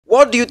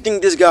What do you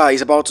think this guy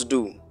is about to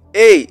do?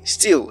 A.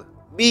 Steal.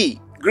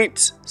 B.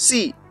 Greet.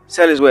 C.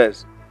 Sell his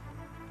wares.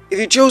 If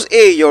you chose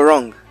A, you're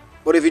wrong.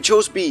 But if you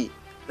chose B,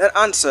 that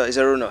answer is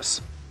erroneous.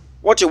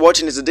 What you're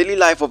watching is the daily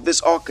life of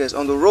these hawkers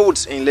on the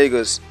roads in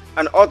Lagos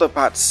and other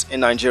parts in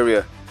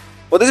Nigeria.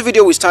 But this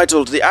video is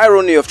titled The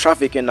Irony of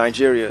Traffic in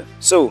Nigeria.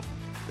 So,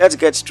 let's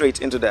get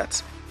straight into that.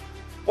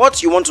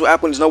 What you want to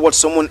happen is not what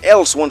someone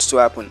else wants to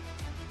happen.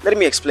 Let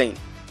me explain.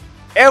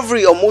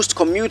 Every or most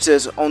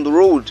commuters on the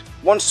road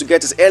wants to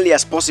get as early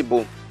as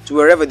possible to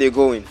wherever they're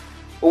going.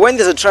 But when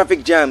there's a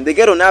traffic jam, they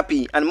get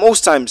unhappy and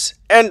most times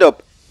end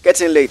up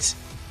getting late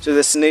to the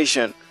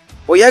destination.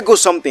 But here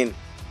goes something.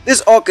 These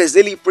hawkers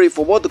daily pray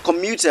for what the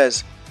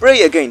commuters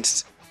pray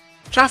against.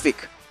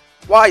 Traffic.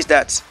 Why is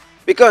that?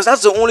 Because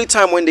that's the only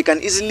time when they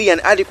can easily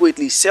and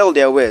adequately sell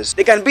their wares.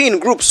 They can be in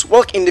groups,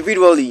 walk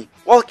individually,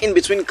 walk in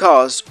between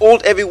cars,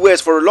 hold heavy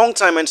wares for a long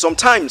time and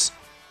sometimes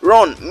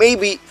run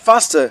maybe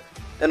faster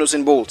than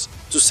Usain Bolt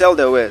to sell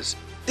their wares.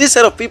 This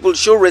set of people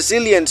show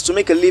resilience to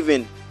make a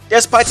living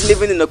despite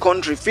living in a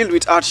country filled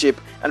with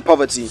hardship and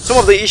poverty. Some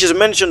of the issues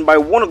mentioned by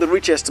one of the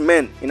richest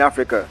men in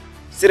Africa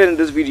stated in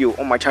this video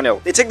on my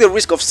channel. They take the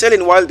risk of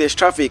selling while there's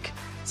traffic,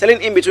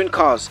 selling in between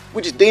cars,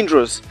 which is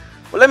dangerous.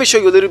 But let me show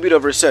you a little bit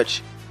of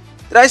research.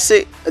 Did I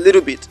say a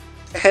little bit?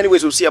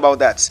 Anyways, we'll see about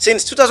that.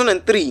 Since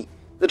 2003,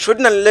 the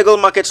Trading and Illegal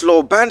Markets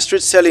Law banned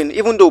street selling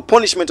even though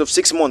punishment of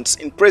 6 months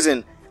in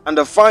prison and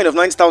a fine of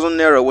 90,000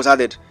 naira was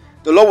added.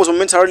 The law was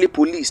momentarily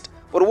policed.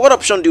 But what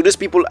option do these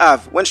people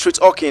have when street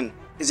hawking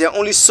is their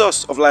only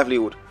source of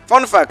livelihood?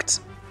 Fun fact,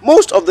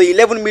 most of the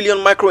 11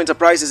 million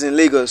micro-enterprises in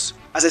Lagos,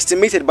 as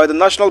estimated by the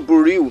National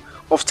Bureau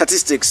of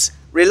Statistics,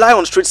 rely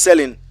on street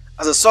selling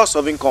as a source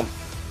of income.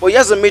 But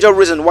here's the major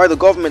reason why the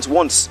government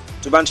wants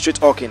to ban street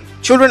hawking.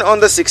 Children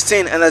under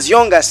 16 and as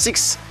young as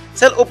 6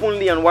 sell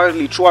openly and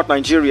widely throughout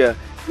Nigeria,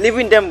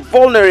 leaving them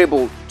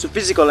vulnerable to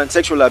physical and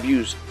sexual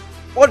abuse.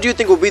 What do you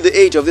think will be the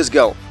age of this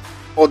girl?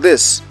 Or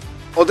this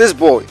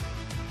boy?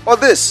 Or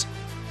this?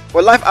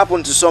 Well, life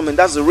happened to some and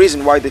that's the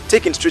reason why they've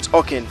taken street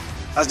hawking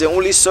as their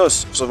only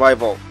source of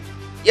survival.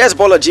 Here's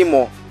Bola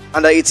Jimoh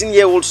and her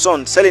 18-year-old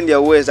son selling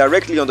their wares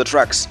directly on the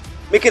tracks,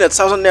 making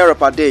 1,000 naira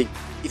per day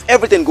if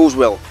everything goes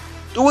well.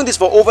 Doing this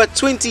for over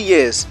 20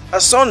 years, her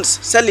sons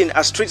selling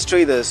as street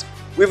traders,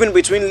 weaving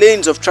between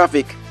lanes of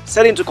traffic,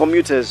 selling to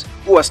commuters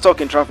who are stuck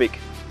in traffic.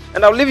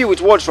 And I'll leave you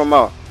with words from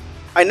her.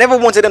 I never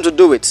wanted them to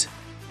do it,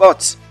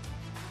 but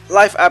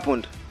life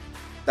happened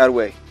that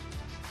way.